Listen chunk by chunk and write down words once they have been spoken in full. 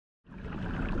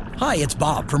Hi, it's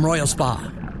Bob from Royal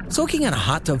Spa. Soaking in a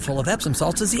hot tub full of Epsom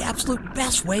salts is the absolute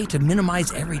best way to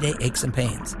minimize everyday aches and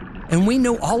pains. And we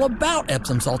know all about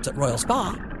Epsom salts at Royal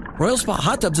Spa. Royal Spa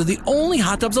hot tubs are the only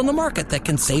hot tubs on the market that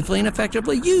can safely and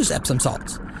effectively use Epsom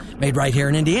salts. Made right here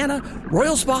in Indiana,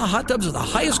 Royal Spa hot tubs are the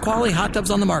highest quality hot tubs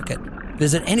on the market.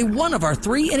 Visit any one of our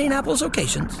 3 Indianapolis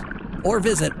locations or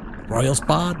visit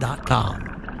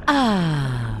royalspa.com.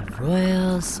 Ah,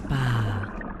 Royal Spa.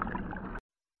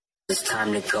 It's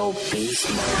time to go beast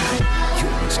mode.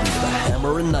 You're listening to the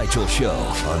Hammer and Nigel Show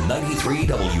on 93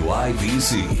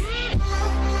 WIBC.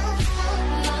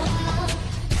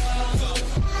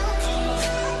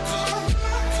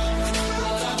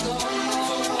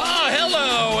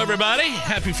 Hello, everybody.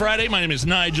 Happy Friday. My name is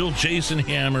Nigel. Jason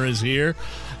Hammer is here.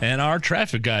 And our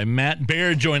traffic guy, Matt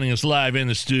Bear, joining us live in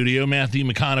the studio. Matthew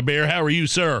McConaughey. How are you,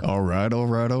 sir? All right.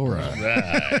 Right.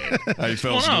 How you fellas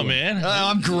What's going on, doing? man?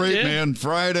 I'm great, Yeah. man.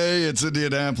 Friday, it's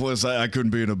Indianapolis. I couldn't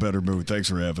be in a better mood. Thanks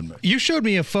for having me. You showed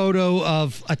me a photo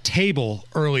of a table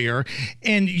earlier,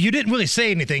 and you didn't really say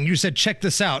anything. You said, check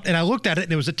this out. And I looked at it,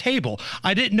 and it was a table.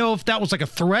 I didn't know if that was like a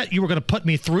threat. You were going to put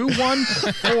me through one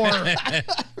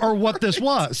or what this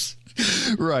was.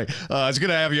 Right. I was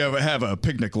going to have you have a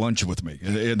picnic lunch with me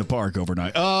in the park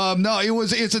overnight. No,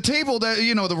 it's a table that,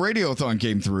 the Radiothon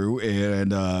came through.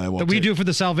 And that we do for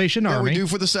the Salvation Army. We do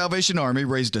for the Salvation Army.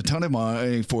 Raised a ton of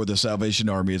money for the Salvation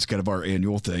Army. It's kind of our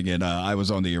annual thing. And I was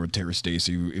on the air with Terry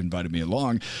Stacy, who invited me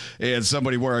along. And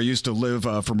somebody where I used to live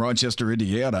from Rochester,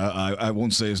 Indiana, I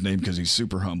won't say his name because he's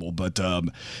super humble, but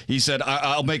he said,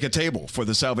 I'll make a table for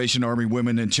the Salvation Army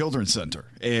Women and Children's Center.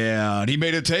 And he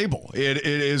made a table. It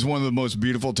is one of the most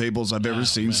beautiful tables I've ever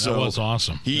seen. Man, so that was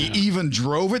awesome. He even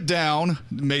drove it down,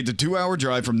 made the 2-hour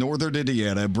drive from northern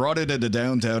Indiana, brought it into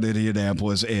downtown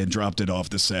Indianapolis, and dropped it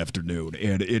off this afternoon.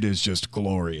 And it is just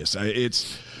glorious.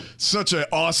 It's such an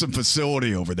awesome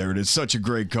facility over there, and it's such a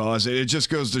great cause. It just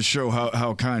goes to show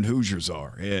how kind Hoosiers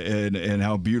are and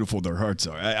how beautiful their hearts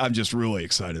are. I'm just really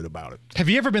excited about it. Have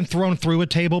you ever been thrown through a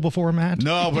table before, Matt?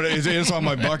 No, but it is on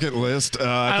my bucket list.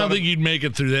 I don't think you'd make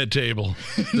it through that table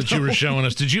that you were showing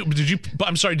us. Did you?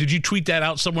 I'm sorry. Did you tweet that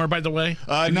out somewhere? By the way,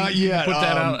 not yet. Put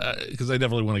that out because I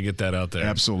definitely want to get that out there.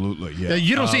 Absolutely. Yeah.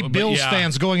 You don't see Bills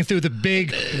fans going through the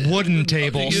big wooden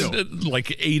tables, like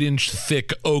 8-inch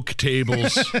thick oak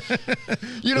tables.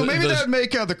 Maybe that'd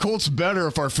make the Colts better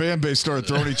if our fan base started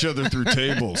throwing each other through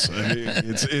tables. I mean,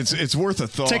 it's worth a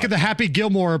thought. taking the Happy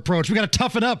Gilmore approach. We got to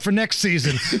toughen up for next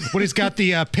season when he's got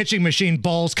the pitching machine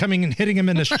balls coming and hitting him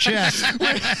in his chest.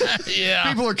 Yeah.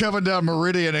 People are coming down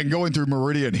Meridian and going through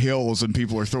Meridian Hills, and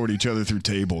people are throwing each other through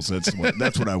tables. That's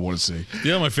what I want to see.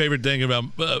 My favorite thing about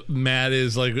Matt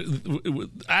is like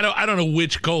I don't know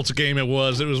which Colts game it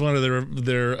was. It was one of their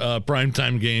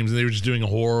primetime games, and they were just doing a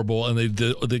horrible, and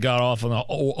they got off on an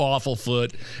awful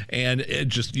foot, and it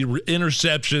just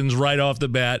interceptions right off the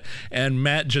bat. And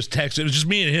Matt just texted. It was just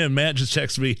me and him. Matt just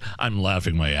texted me, "I'm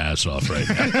laughing my ass off right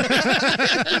now."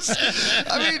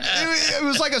 I mean, it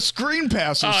was like a screen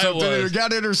pass or something. It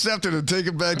got intercepted and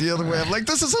taken back the other way. I'm like,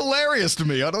 this is hilarious to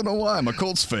me. I don't know why. I'm a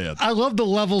Colts fan. I love the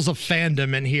levels of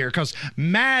fandom in here because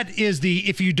Matt is the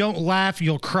if you don't laugh,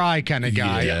 you'll cry kind of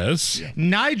guy. Yes.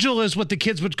 Nigel is what the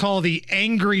kids would call the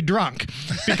angry drunk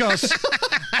because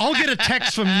I'll get a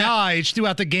text from Nige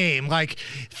throughout the game, like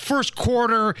first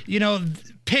quarter,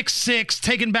 pick 6,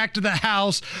 taken back to the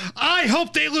house. I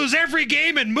hope they lose every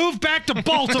game and move back to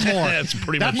Baltimore. That's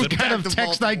pretty much the kind of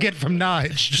text I get from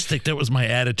Nige. Just think that was my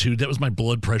attitude. That was my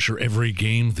blood pressure every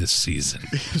game this season.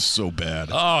 It's so bad.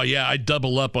 Oh, yeah. I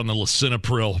double up on the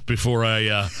lisinopril before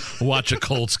I watch a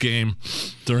Colts game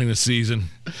during the season.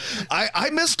 I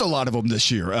missed a lot of them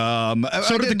this year.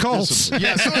 So did the Colts.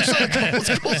 Yeah, so did the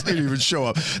Colts. Colts didn't even show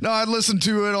up. No, I listened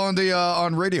to it on the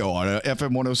on radio on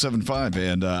FM 107.5,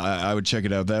 and I would check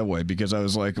it out that way because I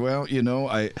was like, well,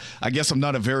 I guess I'm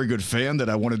not a very good fan that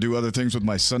I want to do other things with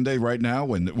my Sunday right now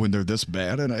when they're this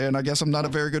bad, and I guess I'm not a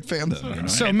very good fan then.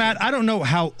 So, Matt, I don't know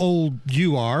how old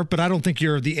you are, but I don't think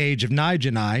you're the age of Nige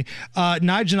and I.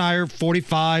 Nige and I are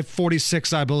 45,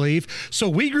 46, I believe. So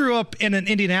we grew up in an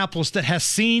Indianapolis that has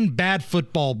seen bad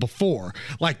football before,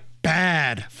 like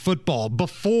bad football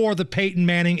before the Peyton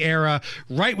Manning era,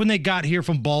 right when they got here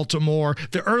from Baltimore,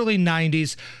 the early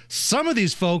 90s. Some of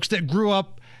these folks that grew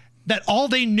up that all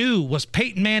they knew was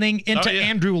Peyton Manning into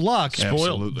Andrew Luck.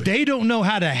 Absolutely. They don't know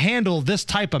how to handle this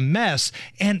type of mess.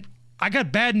 And I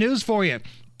got bad news for you.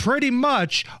 pretty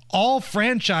much all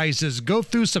franchises go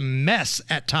through some mess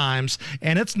at times,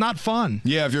 and it's not fun.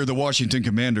 Yeah, if you're the Washington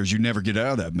Commanders, you never get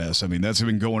out of that mess. I mean, that's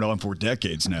been going on for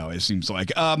decades now, it seems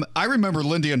like. I remember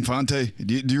Lindy Infante.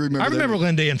 Do you remember I remember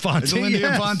Lindy Infante. Lindy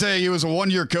Infante, he was a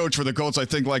one-year coach for the Colts, I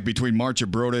think, like between Marcia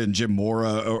Broda and Jim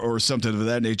Mora or something of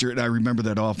that nature. And I remember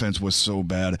that offense was so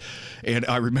bad. And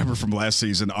I remember from last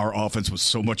season, our offense was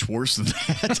so much worse than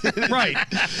that. Right.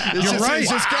 It's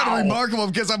just kind of remarkable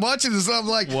because I'm watching this and I'm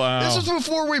like, this was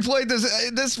before we played this.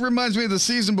 This reminds me of the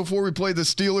season before we played the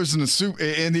Steelers in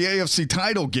the AFC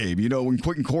title game, when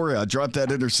Quentin Correa dropped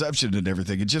that interception and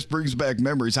everything. It just brings back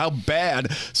memories how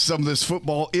bad some of this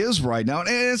football is right now. And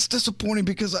it's disappointing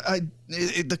because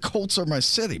the Colts are my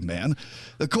city, man.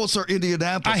 The Colts are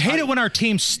Indianapolis. I hate it when our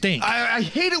teams stink. I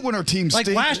hate it when our teams stink.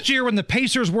 Like last year when the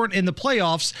Pacers weren't in the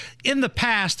playoffs, in the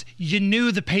past, you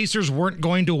knew the Pacers weren't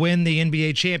going to win the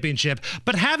NBA championship.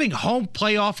 But having home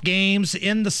playoff games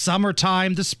in the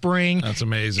summertime, the spring. That's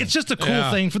amazing. It's just a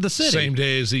cool thing for the city. Same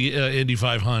day as the Indy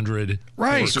 500.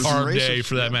 Right. Or Carb Day,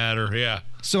 for that matter. Yeah.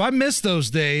 So I miss those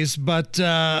days, but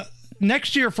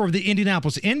next year for the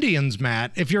Indianapolis Indians,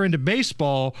 Matt, if you're into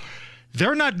baseball,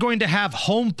 they're not going to have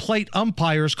home plate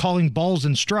umpires calling balls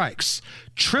and strikes.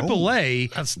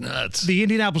 AAA, that's nuts. The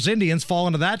Indianapolis Indians fall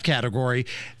into that category.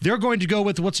 They're going to go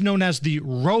with what's known as the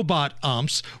robot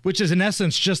umps, which is in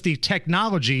essence just the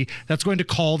technology that's going to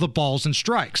call the balls and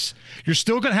strikes. You're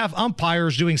still going to have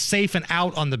umpires doing safe and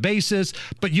out on the bases,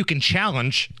 but you can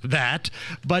challenge that.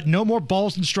 But no more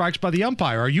balls and strikes by the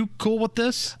umpire. Are you cool with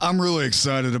this? I'm really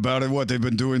excited about it. They've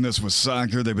been doing this with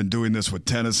soccer. They've been doing this with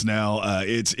tennis now.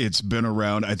 It's been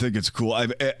around. I think it's cool.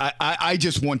 I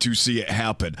just want to see it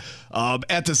happen.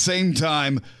 At the same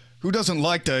time, who doesn't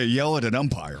like to yell at an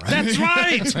umpire? That's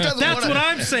right. That's what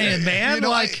I'm saying, man.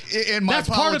 That's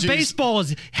part of baseball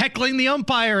is heckling the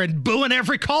umpire and booing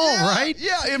every call, right?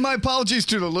 Yeah, and my apologies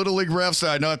to the Little League refs.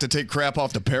 I know I have to take crap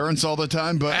off the parents all the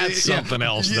time, but that's something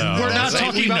else, though. We're not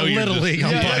talking about Little League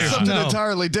umpires. Yeah, it's something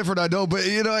entirely different, I know, but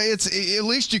it's at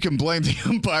least you can blame the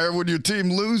umpire when your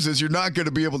team loses. You're not going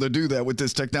to be able to do that with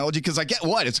this technology because I get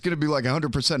what? It's going to be like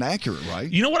 100% accurate,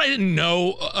 right? You know what I didn't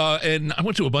know? And I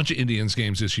went to a bunch of Indians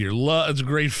games this year. It's a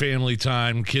great family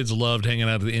time. Kids loved hanging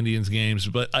out at the Indians games,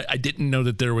 but I didn't know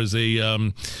that there was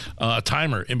a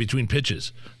timer in between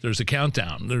pitches. There's a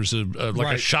countdown. There's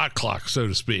a shot clock, so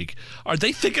to speak. Are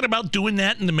they thinking about doing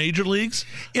that in the major leagues?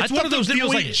 It's one of those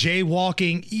deals like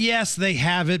jaywalking. Yes, they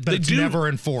have it, but it's never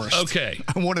enforced. Okay.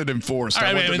 I want it enforced.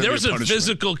 There was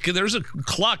there's a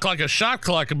clock, like a shot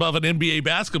clock above an NBA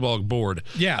basketball board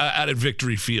out at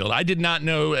Victory Field. I did not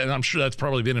know, and I'm sure that's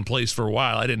probably been in place for a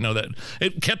while. I didn't know that.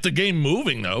 It kept the game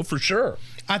moving, though, for sure.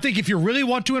 I think if you really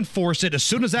want to enforce it, as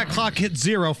soon as that clock hits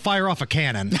 0, fire off a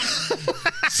cannon.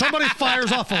 Somebody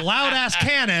fires off a loud-ass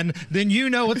cannon, then you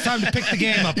know it's time to pick the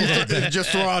game up a little bit. Just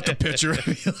throw out the pitcher.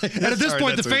 And at this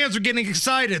point, the fans are getting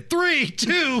excited. 3,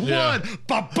 2, 1,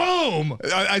 ba-boom!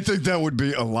 I think that would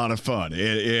be a lot of fun.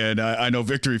 And I know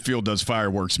Victory Field does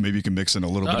fireworks. Maybe you can mix in a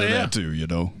little bit of that,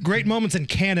 too, Great moments in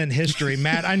cannon history.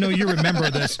 Matt, I know you remember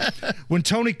this. When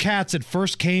Tony Katz had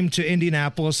first came to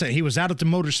Indianapolis, he was out at the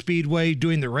Motor Speedway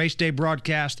doing the race day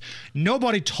broadcast.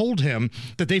 Nobody told him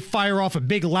that they fire off a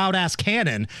big loud-ass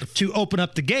cannon to open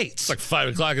up the gates. It's like 5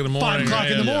 o'clock in the morning. 5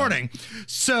 o'clock in the morning.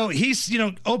 So he's,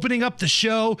 opening up the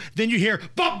show. Then you hear,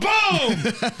 ba-boom!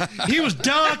 He was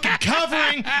ducking,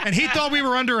 covering, and he thought we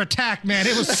were under attack, man.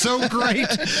 It was so great.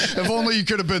 If only you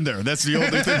could have been there. That's the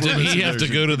only thing. Did he have to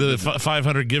go to the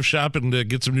 500 gift shop and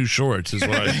get some new shorts? Is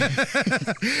what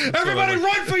Everybody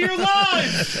run for your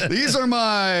lives! These are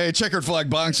my checkered flag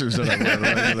boxers that I wear on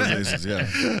a regular basis.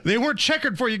 Yeah. They weren't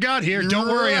checkered before you got here. Don't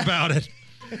worry about it.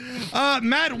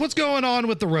 Matt, what's going on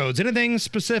with the roads? Anything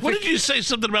specific? What did you say?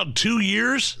 Something about 2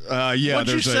 years? Yeah,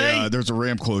 there's a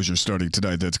ramp closure starting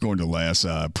tonight that's going to last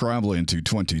probably into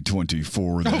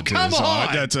 2024. Come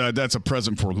on! That's a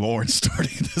present for Lawrence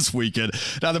starting this weekend.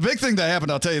 Now, the big thing that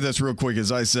happened, I'll tell you this real quick,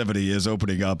 is I-70 is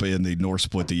opening up in the North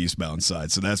Split, the eastbound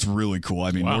side. So that's really cool.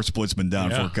 I mean, North Split's been down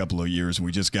for a couple of years, and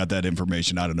we just got that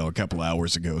information, I don't know, a couple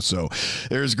hours ago. So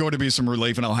there's going to be some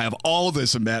relief, and I'll have all of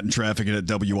this in Matt and Traffic and at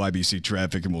WIBC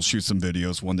Traffic, and we'll shoot some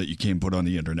videos, one that you can't put on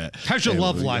the internet. How's your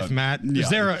love life, Matt?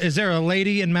 Yeah. Is there a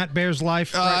lady in Matt Bear's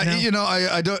life right now?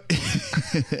 I don't.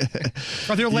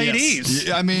 Are there ladies?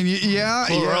 I mean, yeah.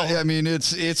 Plural. I mean,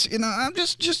 it's I'm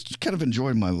just kind of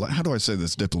enjoying my life. How do I say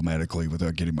this diplomatically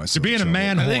without getting myself? You're being a in trouble?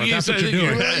 man whore. That's what you're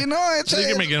doing. Well, it's I think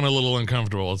you're making him a little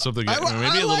uncomfortable. It's something. I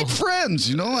Maybe a like little.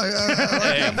 friends, I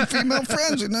like having female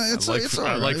friends. It's all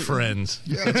I right. like friends.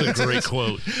 That's a great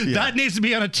quote. That needs to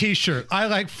be on a T-shirt. I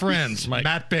like friends.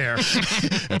 Matt Bear.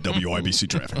 At WIBC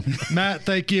Traffic. Matt,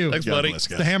 thank you. Thanks, God buddy. bless,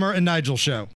 guys. The Hammer and Nigel Show.